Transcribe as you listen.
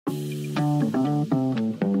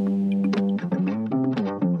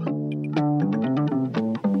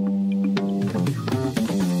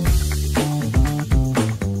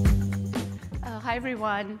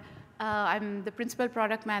everyone. I'm the principal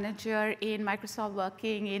product manager in Microsoft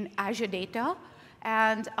working in Azure Data.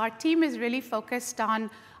 And our team is really focused on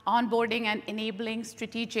onboarding and enabling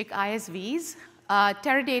strategic ISVs,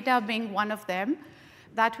 Teradata being one of them,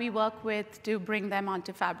 that we work with to bring them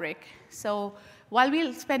onto Fabric. So while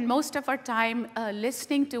we'll spend most of our time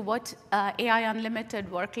listening to what AI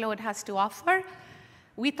Unlimited workload has to offer,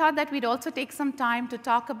 we thought that we'd also take some time to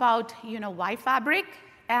talk about, why Fabric,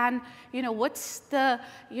 and what's the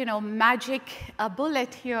magic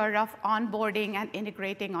bullet here of onboarding and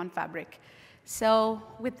integrating on Fabric. So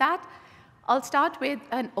with that, I'll start with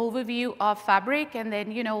an overview of Fabric, and then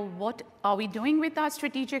what are we doing with our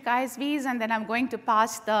strategic ISVs, and then I'm going to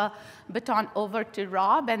pass the baton over to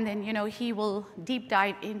Rob, and then he will deep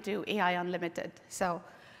dive into AI Unlimited. So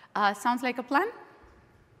sounds like a plan?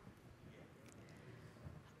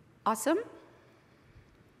 Awesome.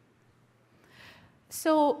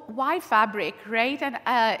 So why Fabric, right?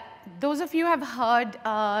 And those of you have heard,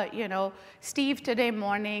 Steve today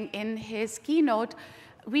morning in his keynote.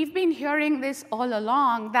 We've been hearing this all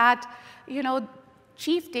along that,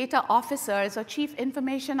 chief data officers or chief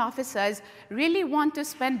information officers really want to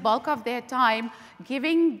spend bulk of their time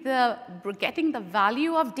getting the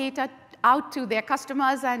value of data out to their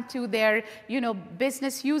customers and to their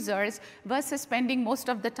business users versus spending most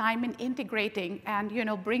of the time in integrating and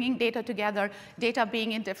bringing data together, data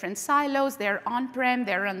being in different silos. They're on-prem,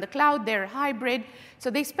 they're on the cloud, they're hybrid.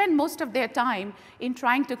 So they spend most of their time in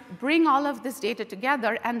trying to bring all of this data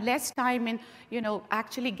together and less time in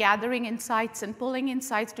actually gathering insights and pulling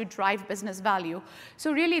insights to drive business value.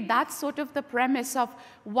 So really that's sort of the premise of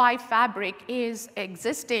why Fabric is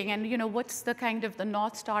existing and what's the kind of the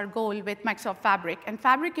North Star goal with Microsoft Fabric. And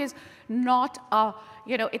Fabric is not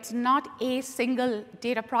it's not a single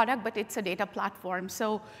data product, but it's a data platform.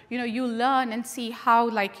 So you learn and see how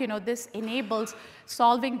this enables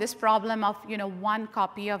solving this problem of one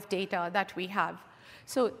copy of data that we have.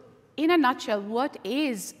 So in a nutshell, what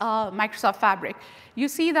is Microsoft Fabric? You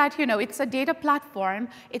see that it's a data platform.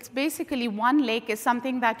 It's basically one lake is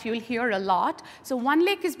something that you'll hear a lot. So one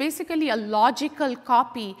lake is basically a logical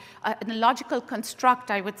copy, a logical construct,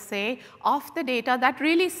 I would say, of the data that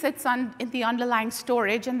really sits in the underlying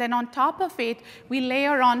storage. And then on top of it, we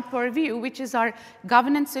layer on Purview, which is our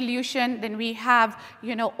governance solution. Then we have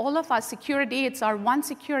all of our security. It's our one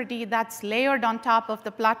security that's layered on top of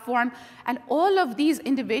the platform. And all of these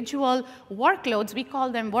individual workloads, we call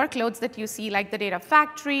them workloads that you see, like the data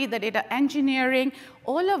factory, the data engineering,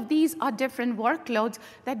 all of these are different workloads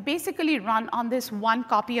that basically run on this one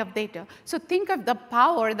copy of data. So think of the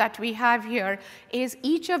power that we have here is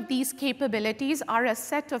each of these capabilities are a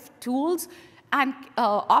set of tools and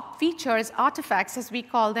features, artifacts as we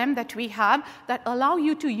call them, that we have that allow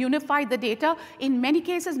you to unify the data, in many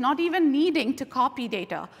cases not even needing to copy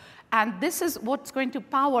data. And this is what's going to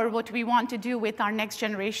power what we want to do with our next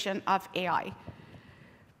generation of AI.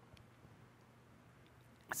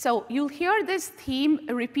 So you'll hear this theme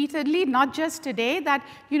repeatedly, not just today, that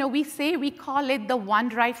we call it the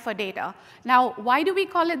OneDrive for data. Now, why do we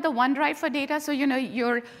call it the OneDrive for data? So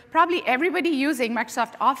you're probably everybody using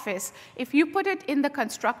Microsoft Office. If you put it in the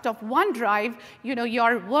construct of OneDrive,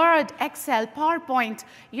 your Word, Excel, PowerPoint,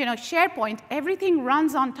 SharePoint, everything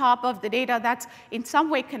runs on top of the data that's in some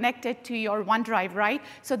way connected to your OneDrive, right?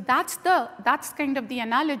 So that's kind of the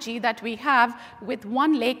analogy that we have with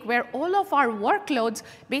one lake where all of our workloads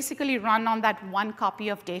basically run on that one copy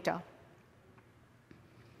of data.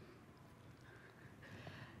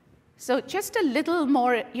 So just a little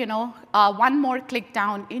more, one more click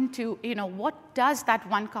down into, what does that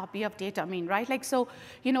one copy of data mean, right?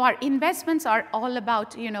 Our investments are all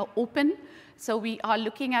about, open. So we are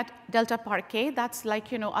looking at Delta Parquet. That's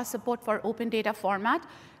our support for open data format.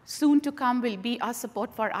 Soon to come will be our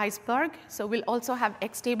support for Iceberg. So we'll also have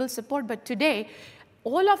Xtable support. But today,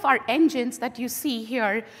 all of our engines that you see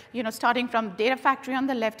here, starting from Data Factory on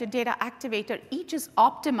the left to Data Activator, each is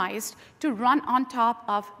optimized to run on top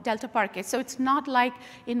of Delta Parquet. So it's not like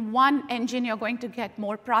in one engine you're going to get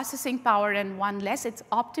more processing power and one less. It's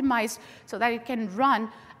optimized so that it can run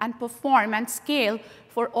and perform and scale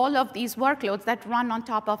for all of these workloads that run on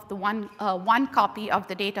top of the one copy of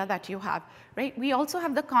the data that you have. Right? We also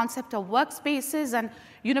have the concept of workspaces and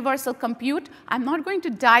universal compute. I'm not going to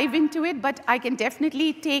dive into it, but I can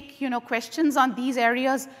definitely take questions on these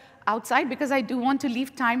areas outside because I do want to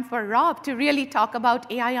leave time for Rob to really talk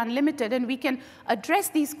about AI Unlimited, and we can address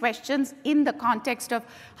these questions in the context of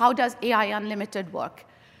how does AI Unlimited work.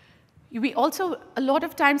 We also, a lot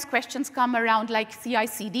of times questions come around like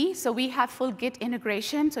CI/CD. So we have full Git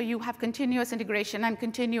integration. So you have continuous integration and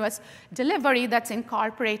continuous delivery that's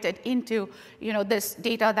incorporated into this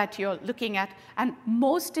data that you're looking at. And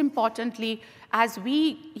most importantly, as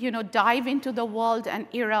we dive into the world and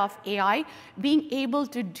era of AI, being able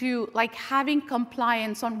to do, like having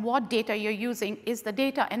compliance on what data you're using, is the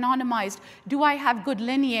data anonymized, do I have good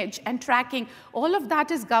lineage and tracking, all of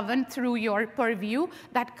that is governed through your purview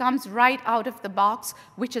that comes right out of the box,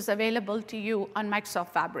 which is available to you on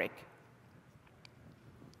Microsoft Fabric.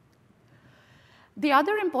 The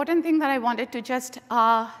other important thing that I wanted to just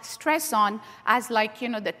stress on as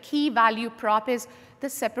the key value prop is the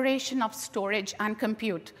separation of storage and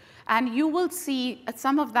compute. And you will see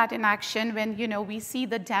some of that in action when we see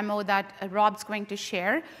the demo that Rob's going to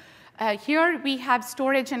share. Here we have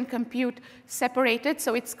storage and compute separated,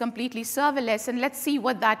 so it's completely serverless. And let's see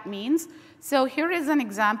what that means. So here is an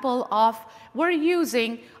example of we're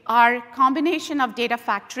using our combination of data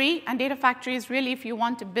factory. And data factory is really if you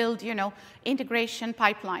want to build integration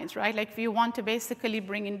pipelines, right? Like if you want to basically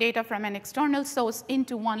bring in data from an external source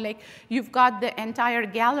into one lake, you've got the entire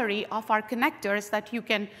gallery of our connectors that you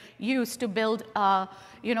can use to build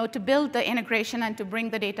to build the integration and to bring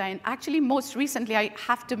the data in. Actually, most recently, I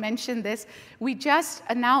have to mention this, we just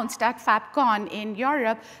announced at FabCon in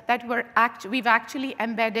Europe that we've actually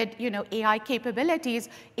embedded AI capabilities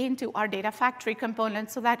into our data factory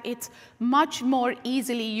component so that it's much more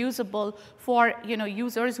easily usable for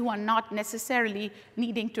users who are not necessarily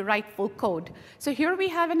needing to write full code. So here we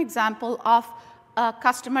have an example of a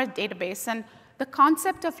customer database. And the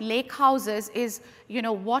concept of lake houses is,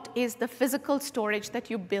 what is the physical storage that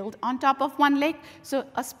you build on top of one lake? So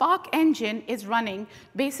a Spark engine is running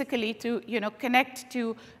basically to, connect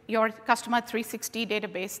to your Customer 360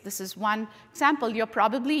 database. This is one example. You're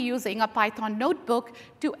probably using a Python notebook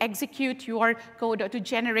to execute your code or to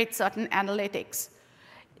generate certain analytics.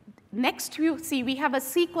 Next, you see we have a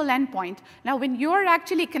SQL endpoint. Now, when you're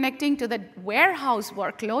actually connecting to the warehouse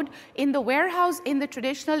workload, in the warehouse, in the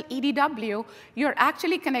traditional EDW, you're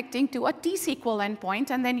actually connecting to a T-SQL endpoint,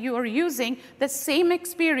 and then you are using the same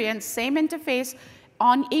experience, same interface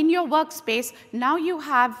in your workspace. Now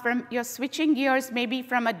you're switching gears maybe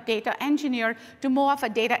from a data engineer to more of a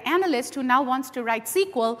data analyst who now wants to write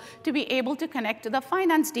SQL to be able to connect to the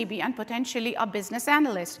finance DB and potentially a business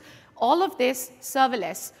analyst. All of this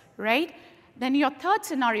serverless. Right? Then your third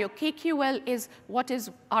scenario, KQL, is what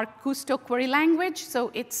is our Kusto query language.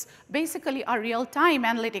 So it's basically a real-time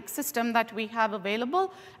analytics system that we have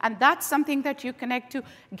available. And that's something that you connect to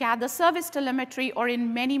gather service telemetry, or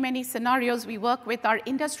in many, many scenarios, we work with our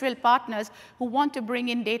industrial partners who want to bring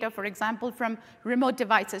in data, for example, from remote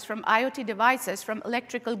devices, from IoT devices, from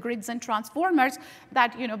electrical grids and transformers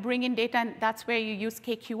that bring in data. And that's where you use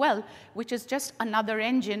KQL, which is just another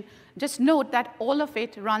engine. Just note that all of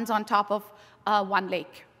it runs on top of one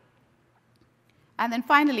lake. And then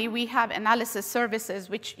finally, we have analysis services,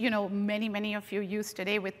 which many, many of you use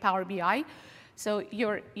today with Power BI. So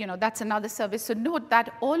that's another service. So note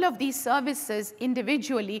that all of these services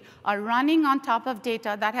individually are running on top of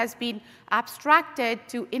data that has been abstracted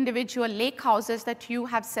to individual lake houses that you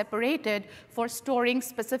have separated for storing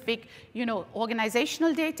specific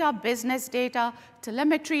organizational data, business data,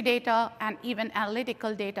 telemetry data, and even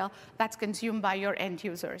analytical data that's consumed by your end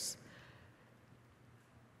users.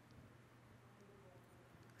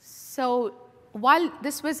 So while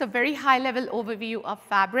this was a very high-level overview of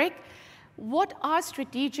Fabric, what are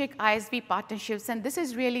strategic ISV partnerships? And this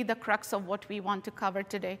is really the crux of what we want to cover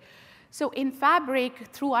today. So in Fabric,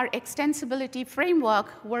 through our extensibility framework,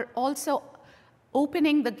 we're also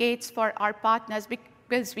opening the gates for our partners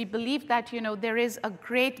because we believe that there is a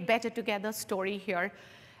great better together story here.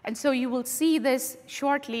 And so you will see this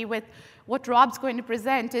shortly with what Rob's going to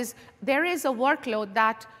present is there is a workload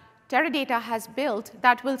that Teradata has built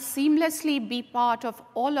that will seamlessly be part of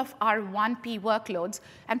all of our 1P workloads.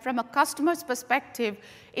 And from a customer's perspective,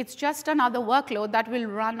 it's just another workload that will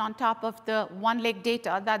run on top of the one-lake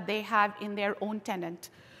data that they have in their own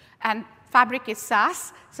tenant. And Fabric is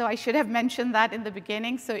SaaS, so I should have mentioned that in the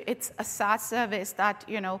beginning. So it's a SaaS service that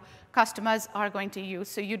customers are going to use.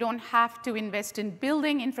 So you don't have to invest in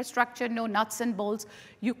building infrastructure, no nuts and bolts.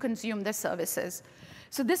 You consume the services.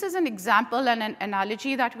 So this is an example and an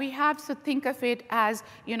analogy that we have. So think of it as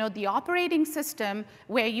the operating system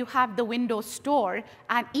where you have the Windows Store,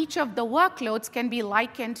 and each of the workloads can be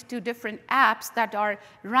likened to different apps that are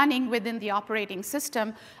running within the operating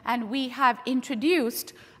system. And we have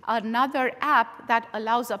introduced another app that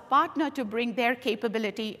allows a partner to bring their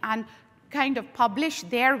capability and kind of publish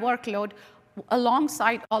their workload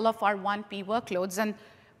alongside all of our 1P workloads. And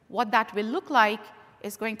what that will look like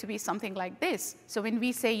is going to be something like this. So when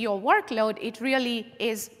we say your workload, it really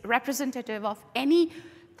is representative of any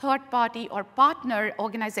third-party or partner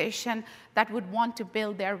organization that would want to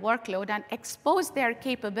build their workload and expose their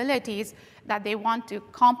capabilities that they want to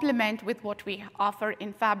complement with what we offer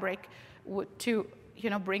in Fabric to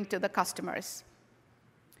bring to the customers.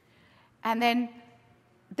 And then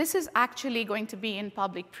this is actually going to be in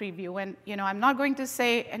public preview. And I'm not going to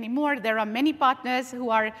say anymore. There are many partners who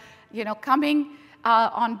are coming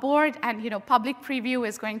on board, and public preview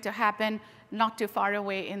is going to happen not too far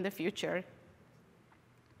away in the future.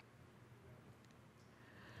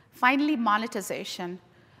 Finally, monetization.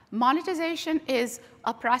 Monetization is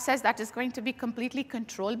a process that is going to be completely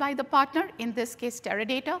controlled by the partner, in this case,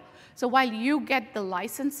 Teradata. So while you get the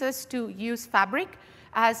licenses to use Fabric,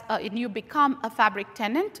 and you become a Fabric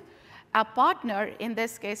tenant, a partner, in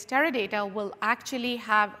this case, Teradata, will actually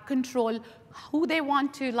have control who they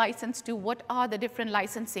want to license to, what are the different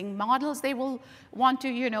licensing models they will want to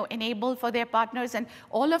enable for their partners, and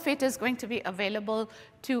all of it is going to be available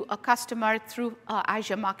to a customer through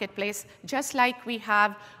Azure Marketplace, just like we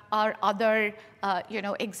have our other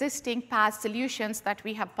existing PaaS solutions that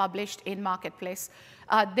we have published in Marketplace.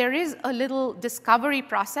 There is a little discovery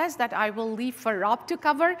process that I will leave for Rob to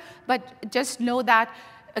cover, but just know that,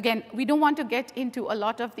 again, we don't want to get into a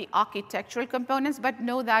lot of the architectural components, but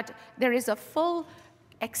know that there is a full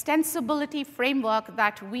extensibility framework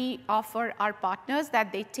that we offer our partners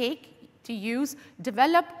that they take to use,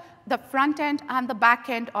 develop the front end and the back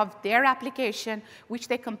end of their application, which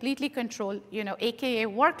they completely control, AKA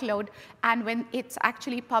workload. And when it's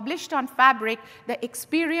actually published on Fabric, the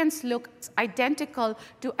experience looks identical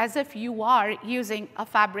to as if you are using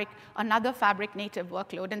another Fabric native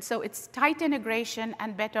workload. And so it's tight integration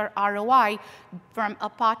and better ROI from a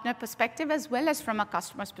partner perspective as well as from a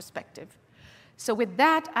customer's perspective. So with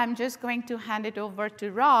that, I'm just going to hand it over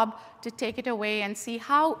to Rob to take it away and see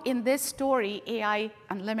how, in this story, AI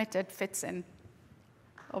Unlimited fits in.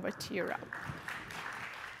 Over to you, Rob.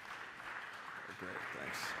 Great,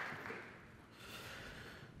 thanks.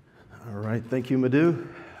 All right, thank you, Madhu.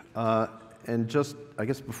 And just, I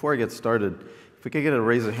guess before I get started, if we could get a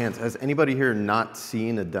raise of hands, has anybody here not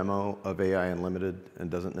seen a demo of AI Unlimited and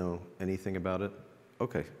doesn't know anything about it?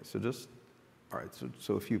 Okay, so just, all right,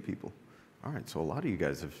 so a few people. All right, so a lot of you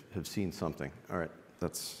guys have seen something. All right,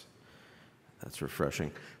 that's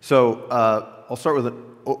refreshing. So I'll start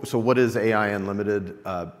with so what is AI Unlimited?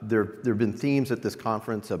 There have been themes at this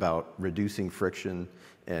conference about reducing friction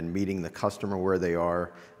and meeting the customer where they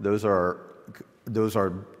are. Those are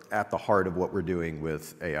at the heart of what we're doing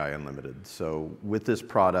with AI Unlimited. So with this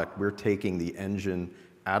product, we're taking the engine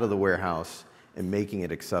out of the warehouse and making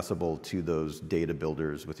it accessible to those data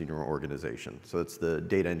builders within your organization. So it's the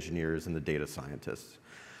data engineers and the data scientists.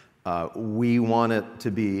 We want it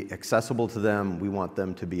to be accessible to them. We want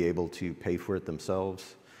them to be able to pay for it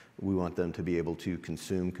themselves. We want them to be able to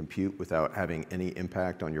consume compute without having any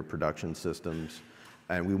impact on your production systems.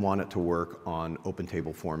 And we want it to work on open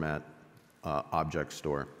table format object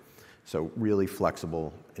store. So really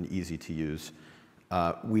flexible and easy to use.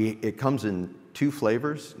 It comes in 2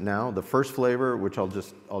 flavors now. The first flavor, which I'll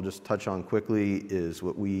just touch on quickly, is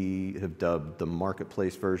what we have dubbed the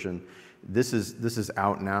marketplace version. This is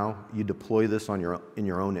out now. You deploy this in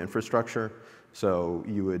your own infrastructure. So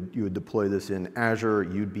you would deploy this in Azure.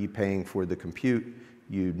 You'd be paying for the compute.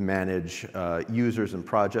 You'd manage users and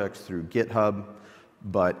projects through GitHub,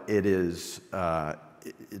 but it's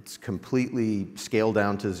completely scaled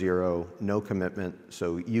down to 0, no commitment.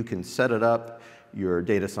 So you can set it up. Your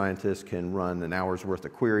data scientist can run an hour's worth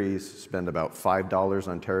of queries, spend about $5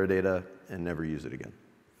 on Teradata, and never use it again.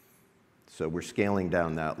 So we're scaling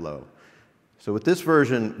down that low. So with this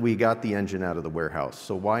version, we got the engine out of the warehouse.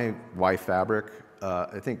 So why Fabric?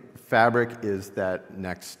 I think Fabric is that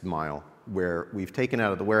next mile where we've taken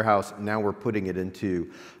out of the warehouse, now we're putting it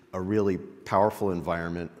into a really powerful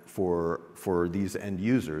environment for these end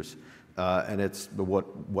users. And it's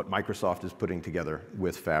what Microsoft is putting together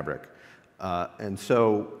with Fabric. And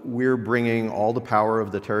so we're bringing all the power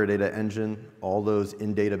of the Teradata engine, all those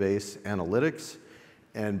in-database analytics,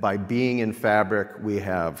 and by being in Fabric, we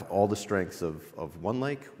have all the strengths of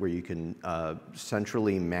OneLake, where you can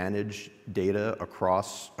centrally manage data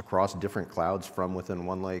across different clouds from within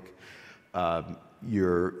OneLake.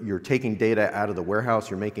 You're taking data out of the warehouse,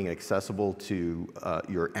 you're making it accessible to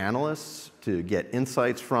your analysts to get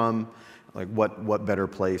insights from. Like what better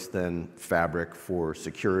place than Fabric for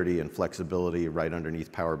security and flexibility right underneath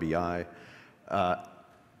Power BI.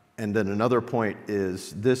 And then another point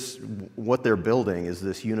is what they're building is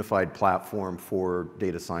this unified platform for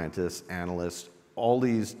data scientists, analysts, all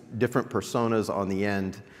these different personas on the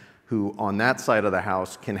end who on that side of the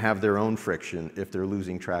house can have their own friction if they're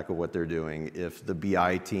losing track of what they're doing, if the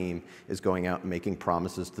BI team is going out and making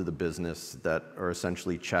promises to the business that are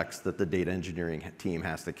essentially checks that the data engineering team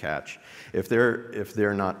has to catch. If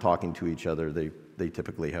they're not talking to each other, they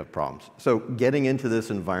typically have problems. So getting into this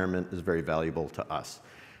environment is very valuable to us.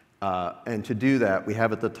 And to do that, we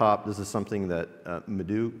have at the top, this is something that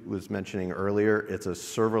Madhu was mentioning earlier, it's a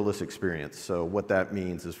serverless experience. So what that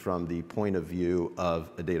means is from the point of view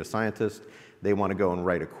of a data scientist, they want to go and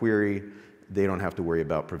write a query, they don't have to worry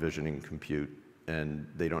about provisioning compute, and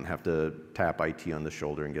they don't have to tap IT on the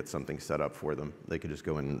shoulder and get something set up for them. They could just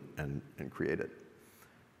go in and create it.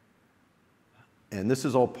 And this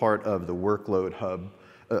is all part of the Workload Hub,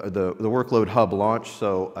 the Workload Hub launch,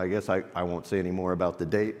 so I guess I won't say any more about the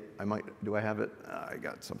date. Do I have it? I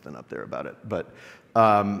got something up there about it. But,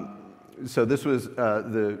 so this was,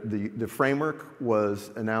 the framework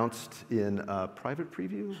was announced in private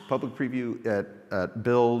preview, public preview at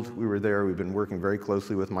Build. We were there, we've been working very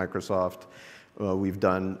closely with Microsoft. We've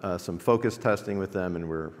done some focus testing with them, and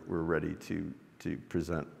we're ready to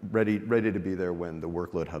present, ready to be there when the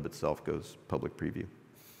Workload Hub itself goes public preview.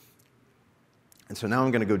 And so now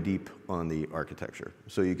I'm going to go deep on the architecture.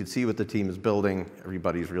 So you can see what the team is building.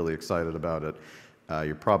 Everybody's really excited about it.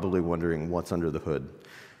 You're probably wondering what's under the hood.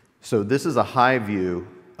 So this is a high view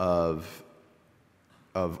of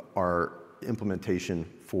our implementation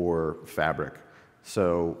for Fabric.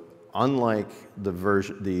 So unlike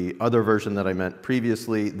the other version that I meant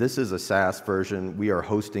previously, this is a SaaS version. We are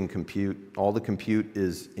hosting compute. All the compute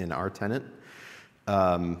is in our tenant.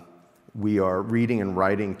 We are reading and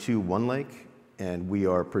writing to OneLake, and we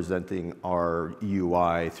are presenting our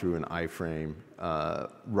UI through an iframe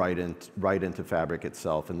right into Fabric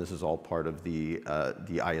itself. And this is all part of the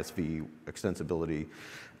ISV extensibility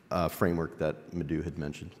framework that Madhu had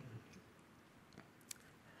mentioned.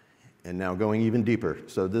 And now going even deeper.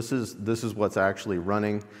 So this is what's actually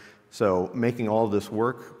running. So making all of this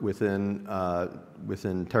work within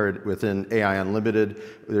AI Unlimited,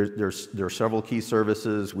 there are several key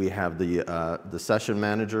services. We have the session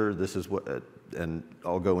manager. This is what, and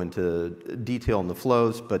I'll go into detail in the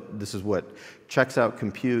flows, but this is what checks out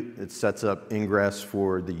compute. It sets up ingress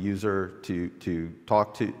for the user to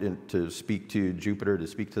talk to speak to Jupyter, to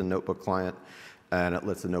speak to the notebook client, and it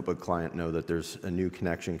lets the notebook client know that there's a new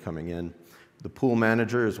connection coming in. The pool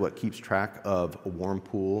manager is what keeps track of a warm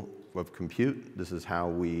pool of compute. This is how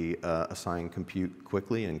we assign compute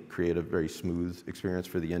quickly and create a very smooth experience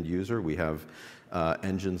for the end user. We have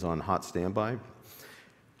engines on hot standby.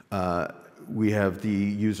 We have the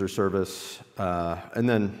user service, and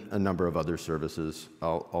then a number of other services.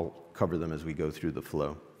 I'll cover them as we go through the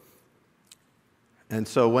flow. And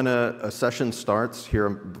so when a session starts, here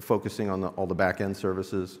I'm focusing on all the back-end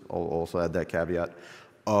services. I'll also add that caveat.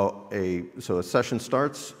 So a session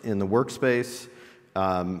starts in the workspace.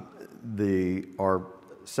 Our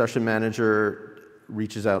session manager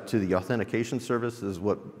reaches out to the authentication service. This is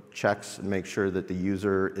what checks and makes sure that the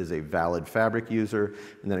user is a valid Fabric user.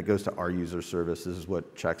 And then it goes to our user service. This is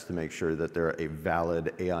what checks to make sure that they're a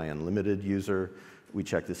valid AI Unlimited user. We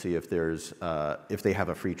check to see if they have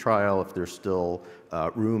a free trial, if there's still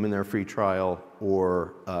room in their free trial,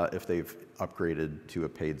 or if they've upgraded to a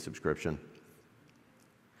paid subscription.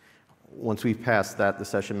 Once we've passed that, the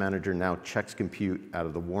session manager now checks compute out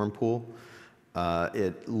of the warm pool.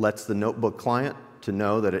 It lets the notebook client to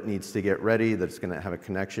know that it needs to get ready, that it's going to have a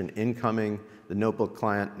connection incoming. The notebook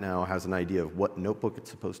client now has an idea of what notebook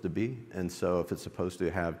it's supposed to be. And so if it's supposed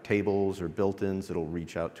to have tables or built-ins, it'll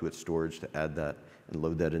reach out to its storage to add that and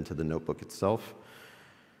load that into the notebook itself.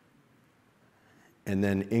 And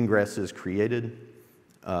then ingress is created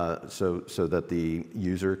so that the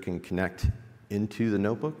user can connect into the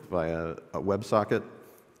notebook via a WebSocket,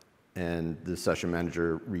 and the session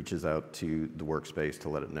manager reaches out to the workspace to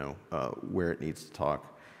let it know where it needs to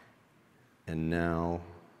talk. And now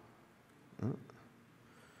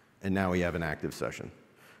we have an active session.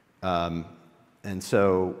 And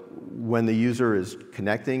so when the user is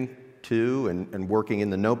connecting to and working in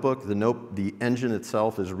the notebook, the engine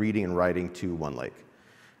itself is reading and writing to OneLake.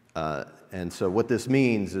 And so what this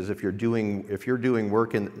means is if you're doing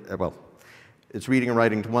work it's reading and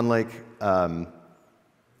writing to OneLake.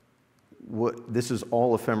 This is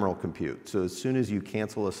all ephemeral compute. So as soon as you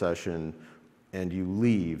cancel a session and you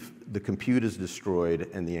leave, the compute is destroyed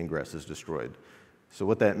and the ingress is destroyed. So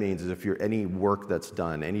what that means is if any work that's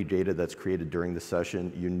done, any data that's created during the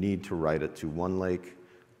session, you need to write it to OneLake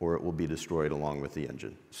or it will be destroyed along with the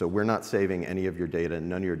engine. So we're not saving any of your data.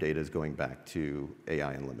 None of your data is going back to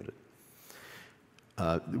AI Unlimited.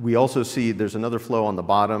 We also see there's another flow on the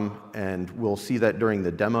bottom, and we'll see that during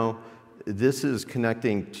the demo. This is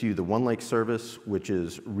connecting to the OneLake service, which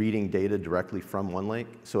is reading data directly from OneLake.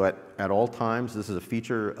 So at all times, this is a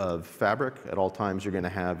feature of Fabric. At all times, you're going to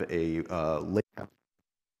have a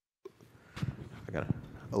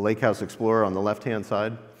Lakehouse Explorer on the left-hand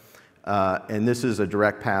side. And this is a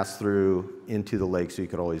direct pass-through into the lake, so you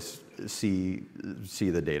could always see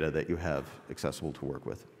the data that you have accessible to work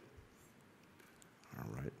with. All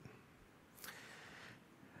right.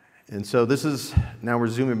 And so this is, now we're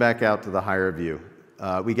zooming back out to the higher view.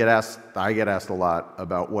 I get asked a lot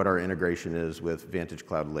about what our integration is with Vantage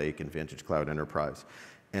Cloud Lake and Vantage Cloud Enterprise.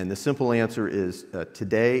 And the simple answer is,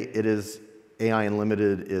 today it is AI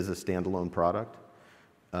Unlimited is a standalone product.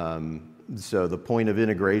 So the point of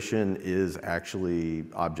integration is actually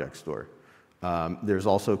object store. There's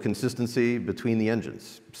also consistency between the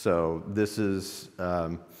engines. So this is,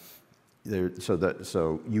 so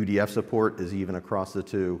UDF support is even across the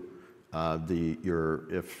two.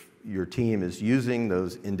 If your team is using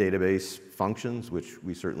those in-database functions, which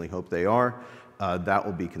we certainly hope they are, that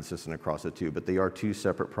will be consistent across the two. But they are two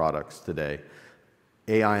separate products today.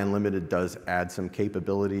 AI Unlimited does add some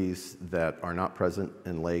capabilities that are not present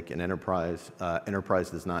in Lake and Enterprise. Enterprise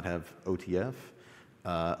does not have OTF.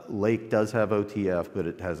 Lake does have OTF, but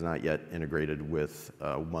it has not yet integrated with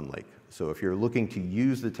OneLake. So if you're looking to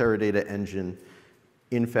use the Teradata engine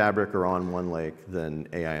in Fabric or on OneLake, then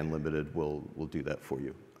AI Unlimited will do that for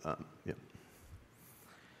you. Yeah.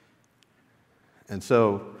 And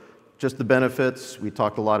so just the benefits, we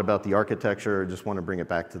talked a lot about the architecture. I just want to bring it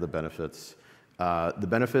back to the benefits. The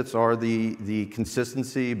benefits are the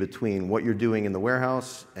consistency between what you're doing in the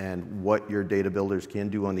warehouse and what your data builders can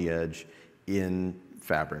do on the edge in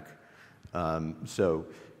Fabric. So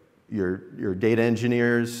your data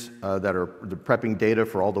engineers that are prepping data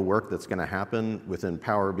for all the work that's going to happen within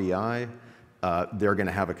Power BI, they're going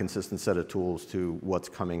to have a consistent set of tools to what's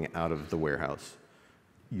coming out of the warehouse.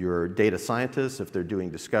 Your data scientists, if they're doing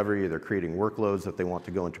discovery, they're creating workloads that they want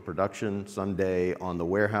to go into production someday on the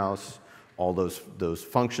warehouse, all those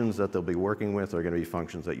functions that they'll be working with are going to be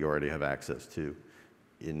functions that you already have access to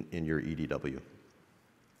in your EDW.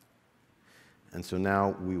 And so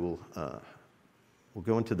now we'll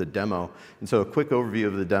go into the demo. And so a quick overview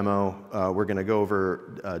of the demo. We're going to go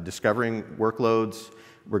over discovering workloads.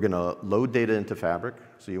 We're going to load data into Fabric.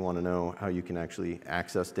 So you want to know how you can actually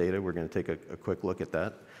access data. We're going to take a quick look at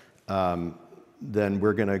that. Then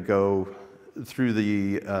we're going to go through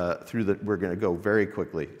we're going to go very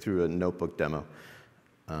quickly through a notebook demo.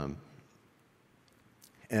 And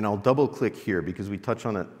I'll double click here because we touch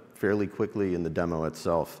on it fairly quickly in the demo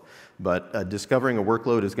itself. But discovering a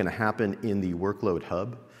workload is going to happen in the workload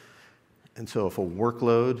hub. And so if a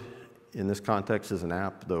workload in this context is an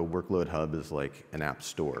app, the workload hub is like an app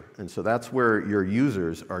store. And so that's where your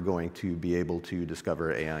users are going to be able to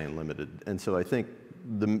discover AI Unlimited. And so I think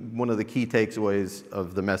one of the key takeaways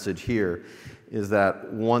of the message here is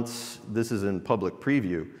that once this is in public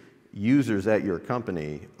preview, users at your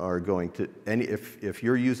company are going to, if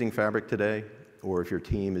you're using Fabric today, or if your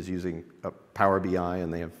team is using Power BI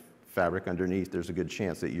and they have Fabric underneath, there's a good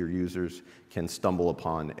chance that your users can stumble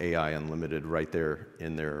upon AI Unlimited right there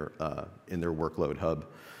in their workload hub.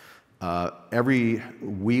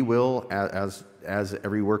 We will, as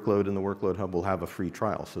every workload in the workload hub, will have a free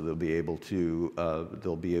trial, so they'll be able to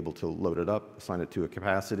load it up, assign it to a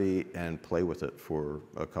capacity, and play with it for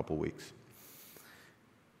a couple weeks.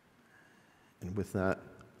 And with that,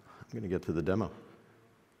 I'm going to get to the demo.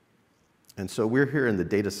 And so we're here in the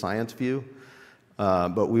data science view,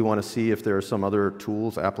 but we want to see if there are some other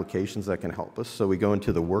tools, applications that can help us. So we go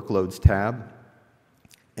into the Workloads tab,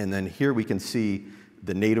 and then here we can see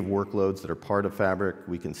the native workloads that are part of Fabric.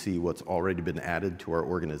 We can see what's already been added to our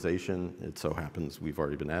organization. It so happens we've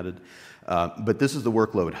already been added. But this is the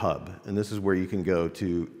workload hub, and this is where you can go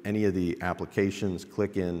to any of the applications,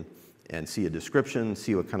 click in, and see a description,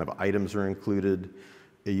 see what kind of items are included.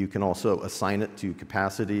 You can also assign it to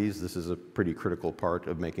capacities. This is a pretty critical part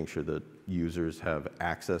of making sure that users have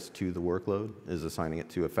access to the workload, is assigning it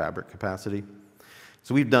to a Fabric capacity.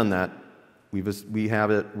 So we've done that. We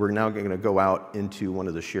have it. We're now going to go out into one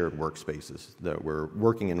of the shared workspaces that we're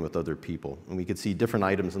working in with other people. And we can see different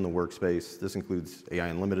items in the workspace. This includes AI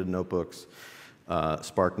Unlimited notebooks,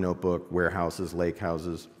 Spark Notebook, warehouses, lake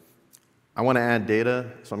houses. I want to add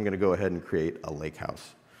data, so I'm going to go ahead and create a lake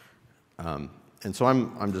house. And so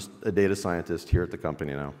I'm just a data scientist here at the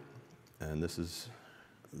company now, and this is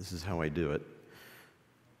how I do it.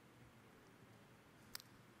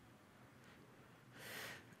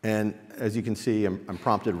 And as you can see, I'm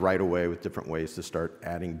prompted right away with different ways to start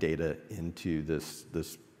adding data into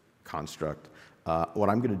this construct. What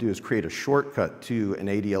I'm going to do is create a shortcut to an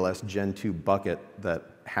ADLS Gen 2 bucket that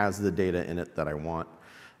has the data in it that I want.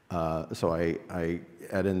 So I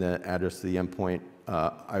add in the address to the endpoint.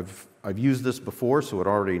 I've used this before, so it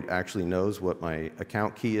already actually knows what my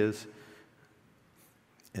account key is.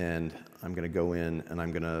 And I'm going to go in and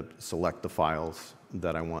I'm going to select the files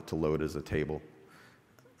that I want to load as a table.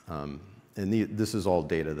 This is all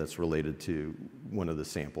data that's related to one of the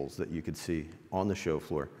samples that you could see on the show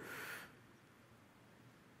floor.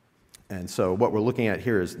 And so what we're looking at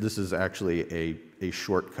here is this is actually a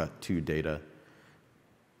shortcut to data.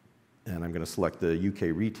 And I'm going to select the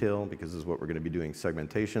UK retail because this is what we're going to be doing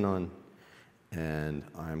segmentation on. And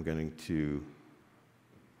I'm going to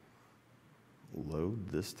load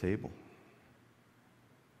this table.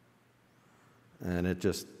 And it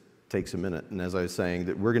just takes a minute. And as I was saying,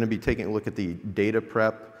 that we're going to be taking a look at the data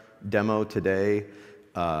prep demo today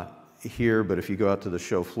here, but if you go out to the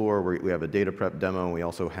show floor, we have a data prep demo, and we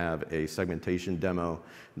also have a segmentation demo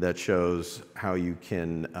that shows how you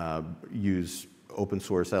can use open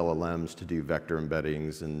source LLMs to do vector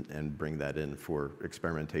embeddings and bring that in for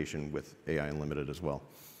experimentation with AI Unlimited as well.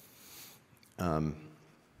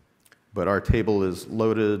 But our table is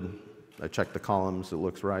loaded. I checked the columns, it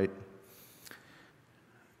looks right.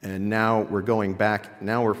 And now we're going back.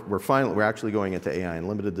 Now we're actually going into AI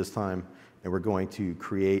Unlimited this time, and we're going to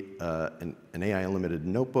create an AI Unlimited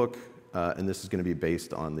notebook, and this is going to be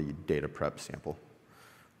based on the data prep sample.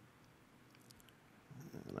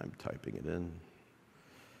 And I'm typing it in.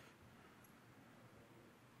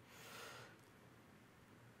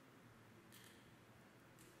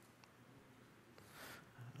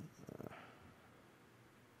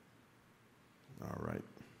 All right.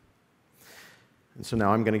 And so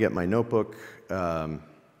now I'm going to get my notebook, and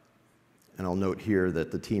I'll note here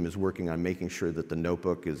that the team is working on making sure that the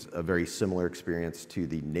notebook is a very similar experience to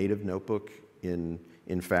the native notebook in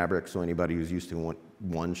Fabric, so anybody who's used to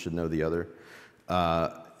one should know the other.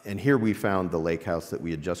 And here we found the lakehouse that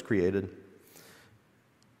we had just created.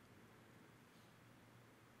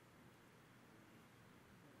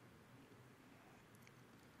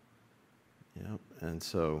 Yep, and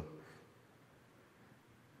so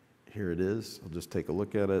here it is. I'll just take a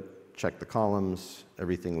look at it, check the columns,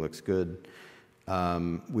 everything looks good.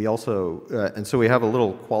 We also, and so we have a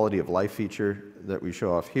little quality of life feature that we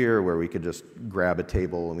show off here where we could just grab a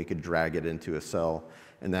table and we could drag it into a cell,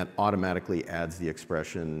 and that automatically adds the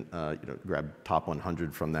expression, grab top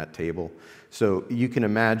 100 from that table. So you can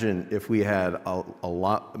imagine if we had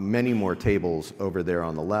many more tables over there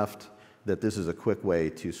on the left, that this is a quick way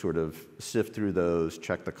to sort of sift through those,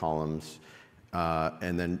 check the columns,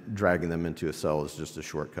 and then dragging them into a cell is just a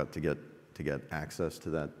shortcut to get access to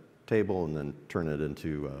that table and then turn it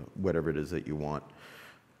into whatever it is that you want.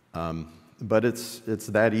 But it's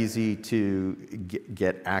that easy to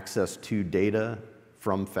get access to data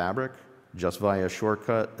from Fabric just via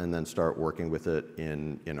shortcut and then start working with it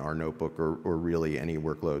in our notebook or really any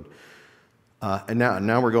workload. And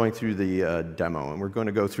now we're going through the demo, and we're going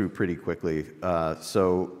to go through pretty quickly.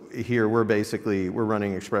 So here we're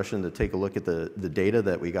running expression to take a look at the data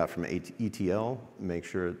that we got from ETL, make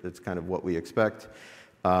sure it's kind of what we expect.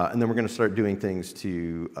 And then we're going to start doing things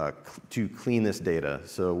to clean this data.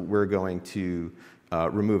 So we're going to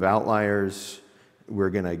remove outliers.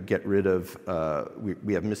 We're going to get rid of,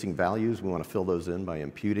 we have missing values. We want to fill those in by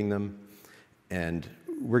imputing them. And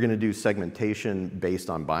we're going to do segmentation based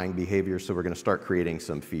on buying behavior, so we're going to start creating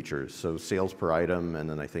some features. So sales per item, and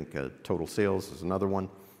then I think total sales is another one.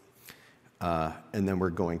 And then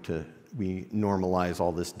we normalize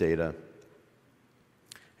all this data,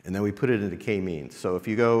 and then we put it into k-means. So if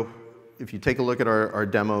you take a look at our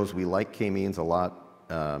demos, we like k-means a lot.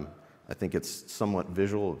 I think it's somewhat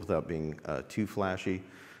visual without being too flashy.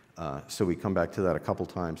 So we come back to that a couple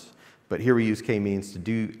times. But here we use k-means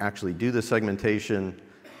to actually do the segmentation.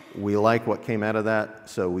 We like what came out of that,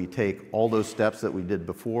 so we take all those steps that we did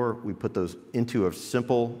before, we put those into a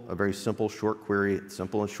very simple short query. It's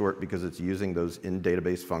simple and short because it's using those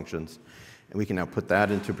in-database functions. And we can now put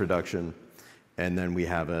that into production. And then we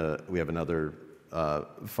have another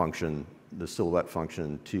function, the silhouette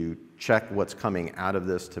function, to check what's coming out of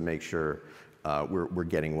this to make sure we're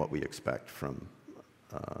getting what we expect from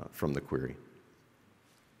the query.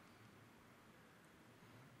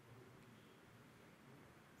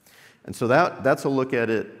 And so that's a look at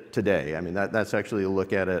it today. I mean, that's actually a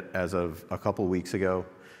look at it as of a couple weeks ago.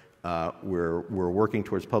 We're working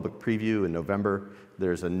towards public preview in November.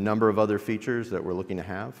 There's a number of other features that we're looking to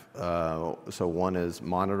have. So one is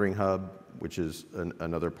Monitoring Hub, which is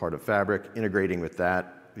another part of Fabric. Integrating with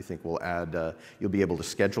that, we think will add, you'll be able to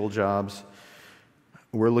schedule jobs.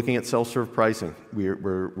 We're looking at self-serve pricing.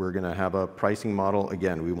 We're going to have a pricing model.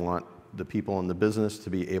 Again, we want the people in the business to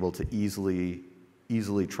be able to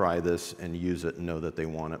easily try this and use it and know that they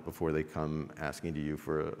want it before they come asking to you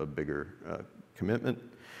for a bigger commitment.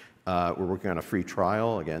 We're working on a free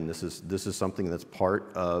trial. Again, this is something that's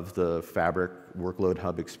part of the Fabric Workload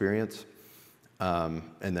Hub experience.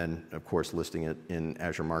 And then, of course, listing it in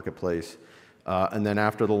Azure Marketplace. And then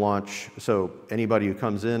after the launch, so anybody who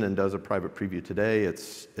comes in and does a private preview today,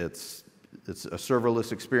 it's a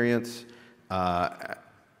serverless experience.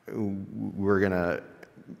 We're going to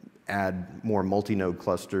add more multi-node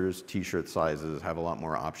clusters, t-shirt sizes, have a lot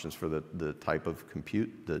more options for the type of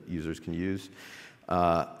compute that users can use.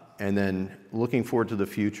 And then looking forward to the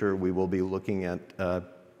future, we will be looking at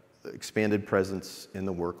expanded presence in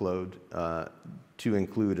the workload to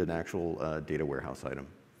include an actual data warehouse item.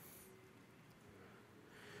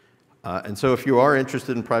 And so if you are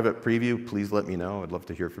interested in private preview, please let me know. I'd love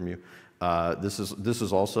to hear from you. This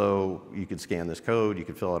is also, you could scan this code, you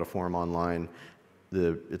could fill out a form online.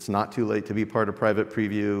 It's not too late to be part of private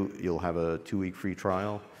preview. You'll have a 2-week free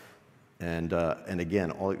trial. And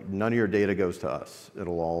again, none of your data goes to us. It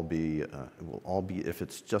will all be, if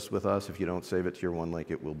it's just with us, if you don't save it to your OneLake,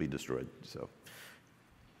 it will be destroyed. So,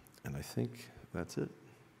 and I think that's it.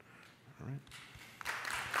 All right.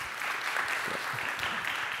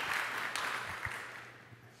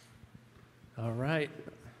 All right.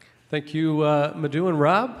 Thank you, Madhu and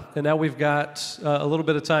Rob. And now we've got a little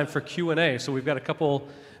bit of time for Q&A. So we've got a couple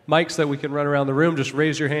mics that we can run around the room. Just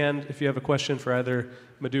raise your hand if you have a question for either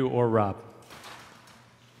Madhu or Rob.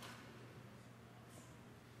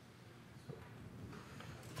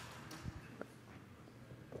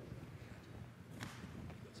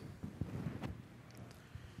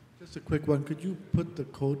 Just a quick one. Could you put the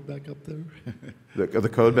code back up there? The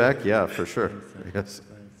code back? Yeah, for sure. Yes.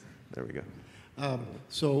 There we go.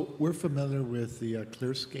 So we're familiar with the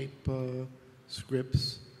ClearScape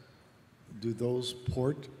scripts. Do those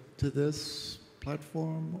port to this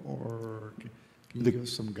platform, or can you give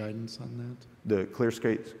us some guidance on that? The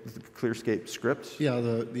ClearScape scripts? Yeah,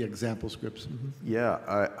 the example scripts. Mm-hmm. Yeah,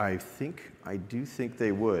 I do think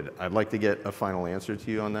they would. I'd like to get a final answer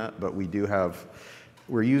to you on that, but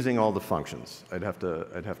we're using all the functions. I'd have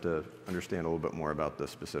to understand a little bit more about the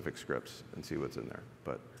specific scripts and see what's in there,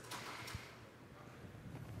 but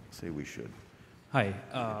say we should. Hi.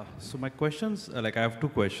 So my questions, I have two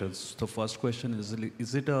questions. The first question is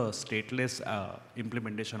it a stateless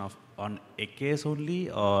implementation on AKS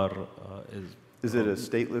only, or is it a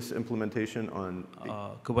stateless implementation on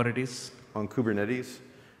Kubernetes? On Kubernetes?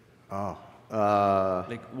 Oh.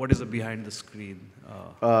 What is the behind the screen?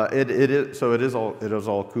 It is all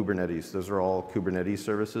Kubernetes. Those are all Kubernetes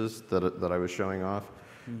services that I was showing off.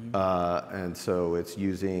 Mm-hmm. And so it's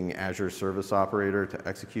using Azure Service Operator to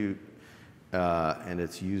execute, and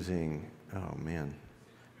it's using, oh man,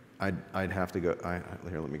 I'd have to go,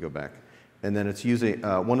 here, let me go back. And then it's using,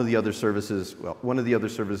 one of the other services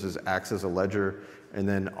acts as a ledger, and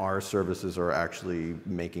then our services are actually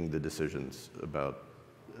making the decisions about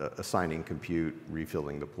assigning compute,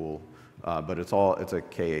 refilling the pool. But it's a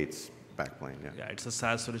K8's backplane, yeah. Yeah, it's a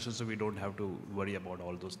SaaS solution, so we don't have to worry about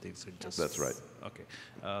all those things. That's right. Okay.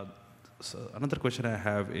 So another question I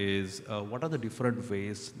have is, what are the different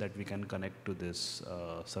ways that we can connect to this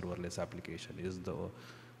serverless application?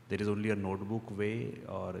 There is only a notebook way,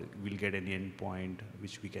 or we'll get any endpoint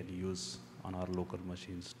which we can use on our local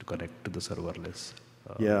machines to connect to the serverless?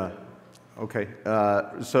 Yeah. Okay.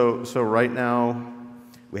 So right now,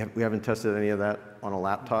 we haven't tested any of that on a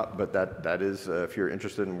laptop, but that is, if you're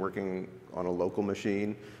interested in working on a local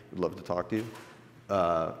machine, we'd love to talk to you,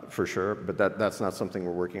 for sure. But that's not something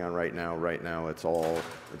we're working on right now. Right now, it's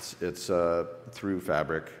through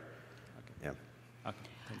Fabric. Okay. Yeah. Okay.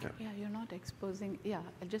 Thank you. Yeah, you're not exposing,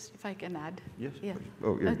 just if I can add. Yes. Yeah.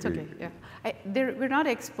 Oh, That's okay, yeah. We're not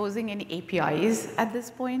exposing any APIs at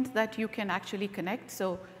this point that you can actually connect.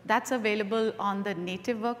 So that's available on the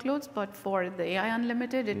native workloads, but for the AI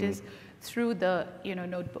Unlimited, it is through the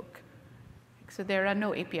notebook. So there are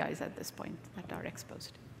no APIs at this point that are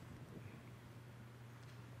exposed.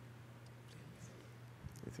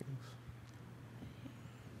 Anything else?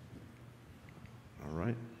 All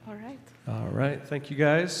right. All right. All right. Thank you,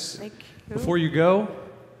 guys. Thank you. Before you go,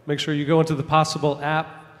 make sure you go into the Possible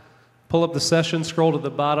app, pull up the session, scroll to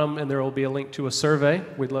the bottom, and there will be a link to a survey.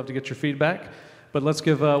 We'd love to get your feedback. But let's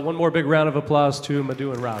give one more big round of applause to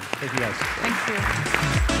Madhu and Rob. Thank you guys.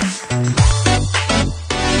 Thank you.